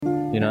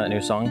You know that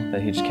new song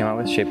that he just came out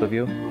with, Shape of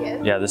You?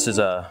 Yes. Yeah, this is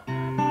a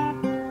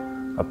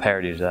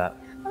parody to that.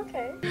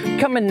 Okay.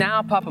 Coming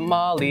now, Papa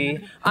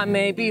Molly. I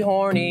may be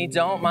horny,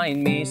 don't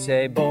mind me.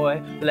 Say,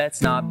 boy, let's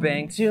not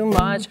bang too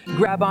much.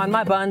 Grab on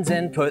my buns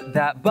and put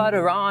that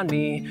butter on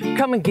me.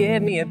 Come and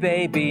give me a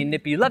baby.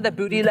 Nippy, love that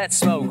booty, let's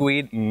smoke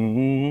weed.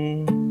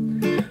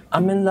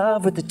 I'm in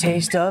love with the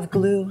taste of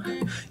glue.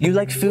 You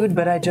like food,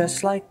 but I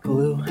just like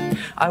glue.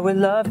 I would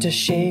love to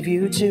shave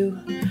you too.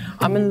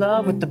 I'm in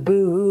love with the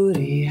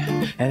booty.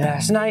 And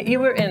last night you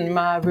were in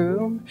my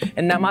room,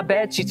 and now my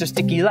bed sheets are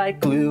sticky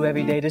like glue.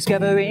 Every day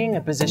discovering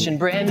a position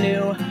brand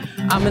new.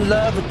 I'm in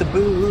love with the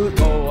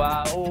boot. Oh,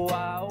 wow, oh,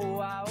 wow, oh,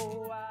 wow,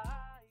 oh,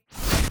 wow.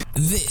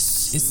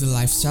 This is the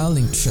Lifestyle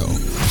Link Show.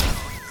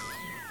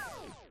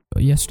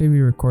 Yesterday we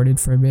recorded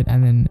for a bit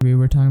and then we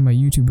were talking about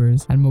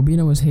YouTubers and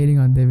MOBINA was hating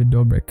on David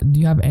Dobrik. Do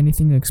you have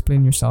anything to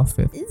explain yourself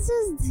with? It's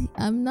just,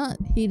 I'm not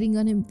hating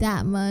on him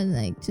that much,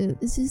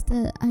 it's just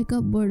that I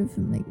got bored of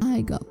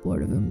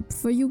him.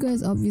 For you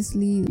guys,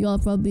 obviously, y'all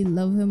probably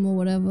love him or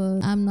whatever.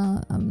 I'm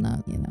not,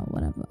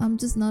 whatever. I'm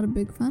just not a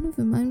big fan of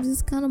him. I'm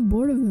just kind of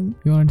bored of him.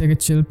 You want to take a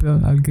chill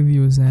pill? I'll give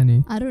you a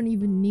Xanny. I don't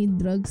even need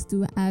drugs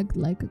to act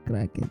like a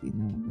crackhead,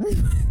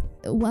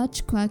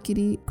 Watch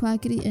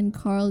Quackity and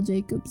Carl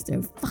Jacobs.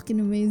 They're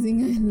fucking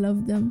amazing. I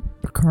love them.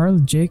 Carl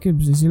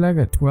Jacobs, is he like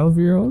a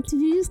 12-year-old?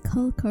 Did you just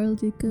call Carl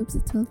Jacobs a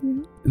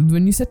 12-year-old?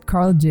 When you said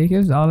Carl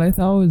Jacobs, all I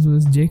thought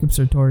was Jacob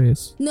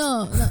Sartorius.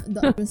 No,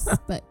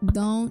 respect.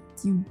 Don't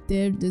you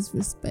dare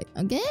disrespect,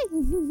 okay?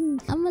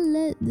 I'ma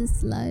let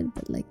this slide,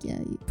 but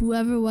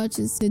whoever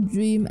watches The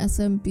Dream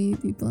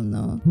SMP, people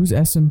know. Who's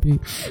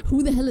SMP?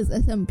 Who the hell is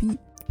SMP?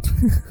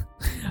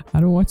 I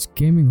don't watch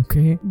gaming,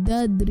 okay?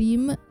 The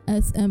Dream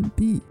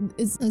SMP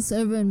is a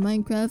server in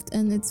Minecraft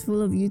and it's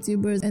full of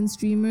YouTubers and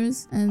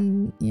streamers,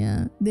 and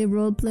yeah, they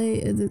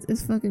roleplay.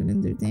 It's fucking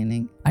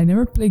entertaining. I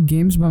never play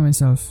games by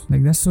myself.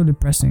 That's so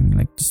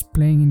depressing. Just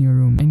playing in your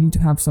room. I need to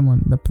have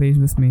someone that plays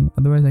with me,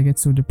 otherwise I get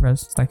so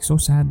depressed. It's so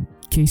sad.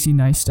 Casey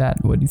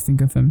Neistat, what do you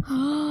think of him?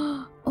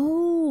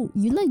 Oh,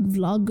 you like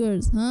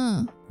vloggers,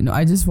 huh?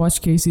 I just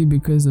watched Casey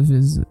because of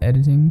his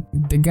editing.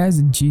 The guy's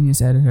a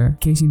genius editor.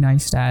 Casey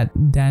Neistat,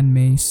 Dan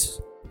Mace.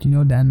 Do you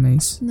know Dan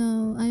Mace?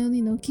 No, I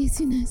only know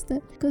Casey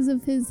Neistat because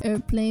of his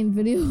airplane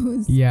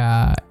videos.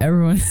 Yeah,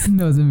 everyone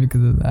knows him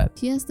because of that.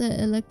 He has the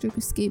electric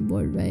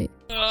skateboard, right?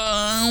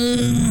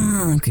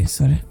 Okay,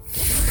 sorry.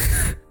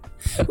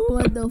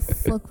 What the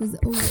fuck was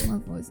that? Oh, my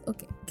voice.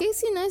 Okay.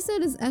 Casey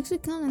Neistat is actually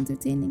kind of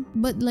entertaining.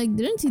 But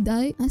didn't he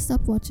die? I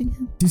stopped watching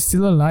him. He's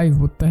still alive.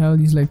 What the hell?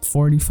 He's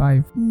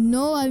 45.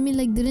 No, I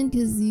mean didn't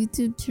his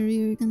YouTube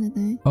career kind of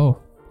die? Oh,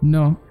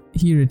 no.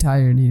 He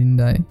retired. He didn't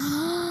die.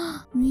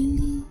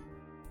 Really?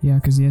 Yeah,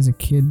 because he has a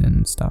kid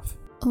and stuff.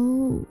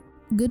 Oh,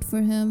 good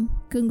for him.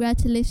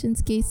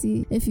 Congratulations,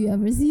 Casey, if you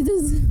ever see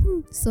this.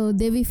 So,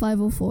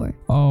 Davey504.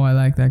 Oh, I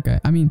like that guy.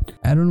 I mean,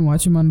 I don't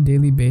watch him on a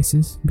daily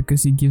basis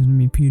because he gives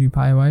me PewDiePie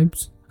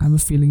vibes. I have a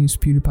feeling he's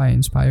PewDiePie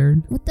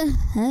inspired. What the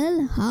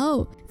hell?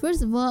 How?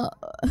 First of all,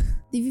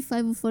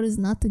 Davey504 is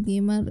not a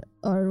gamer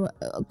or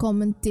a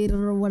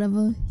commentator or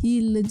whatever.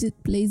 He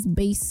legit plays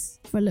bass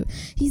for a living.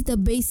 He's the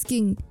bass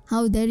king.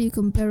 How dare you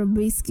compare a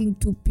bass king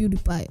to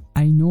PewDiePie?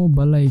 I know,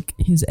 but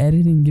his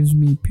editing gives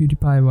me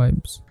PewDiePie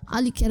vibes.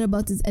 All you care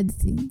about is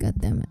editing,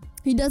 goddammit.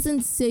 He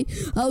doesn't say,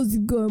 how's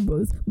it going,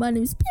 bros? My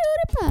name is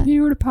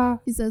PewDiePie.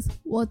 He says,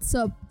 what's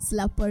up,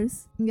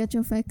 slappers? Get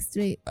your facts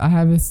straight. I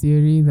have a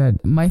theory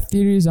that my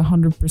theory is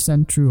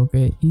 100% true,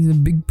 okay? He's a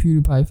big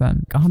PewDiePie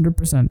fan.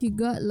 100%. He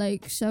got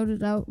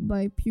shouted out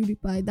by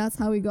PewDiePie. That's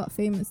how he got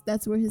famous.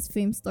 That's where his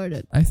fame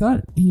started. I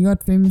thought he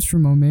got famous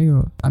from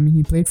Omegle. I mean,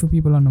 he played for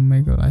people on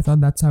Omegle. I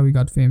thought that's how he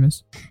got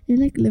famous. You're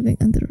living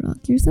under a rock.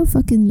 You're so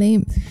fucking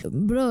lame.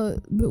 Bro,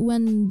 but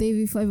when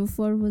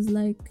Davey504 was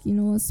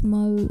a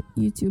small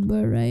YouTuber,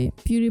 right?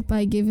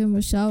 PewDiePie gave him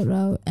a shout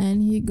out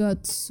and he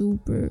got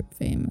super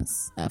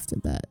famous after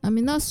that. I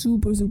mean, not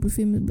super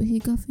famous, but he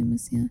got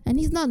famous, yeah. And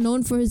he's not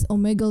known for his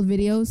Omegle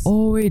videos.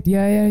 Oh wait,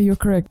 yeah, you're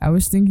correct. I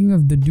was thinking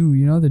of The Do.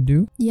 You know The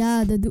Do?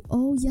 Yeah, The Do.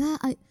 Oh yeah,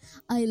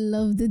 I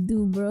love The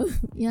Do, bro.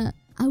 Yeah.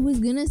 I was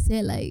gonna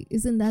say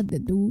isn't that The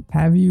Do?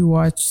 Have you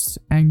watched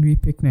Angry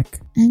Picnic?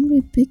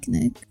 Angry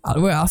Picnic?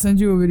 Wait, I'll send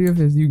you a video of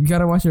this. You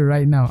gotta watch it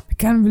right now. I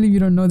can't believe you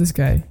don't know this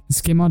guy.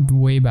 This came out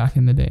way back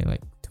in the day,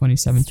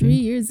 2017. 3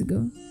 years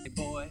ago. Hey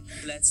boy,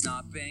 let's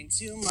not bang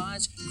too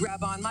much.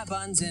 Grab on my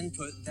buns and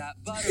put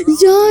that butter on.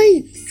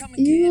 Yikes! Come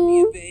and give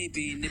me a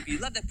baby. Nippy,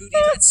 love that booty,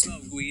 let's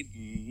smoke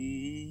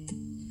weed.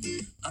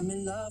 I'm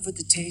in love with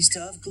the taste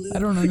of glue. I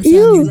don't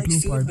understand the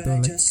glue part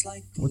though.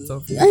 What's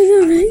up? I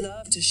know, right? I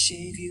love to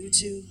shave you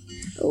too.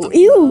 Oh, I'm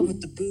in love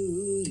with the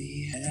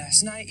booty.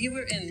 Last night you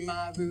were in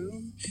my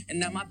room, and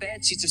now my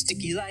bed sheets are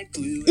sticky like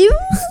glue.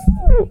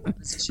 Ew!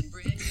 Position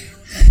brand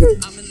new.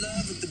 I'm in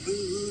love with the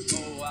boot.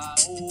 Oh wow,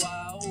 oh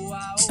wow, oh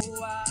wow, oh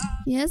wow.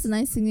 He has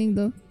nice singing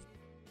though.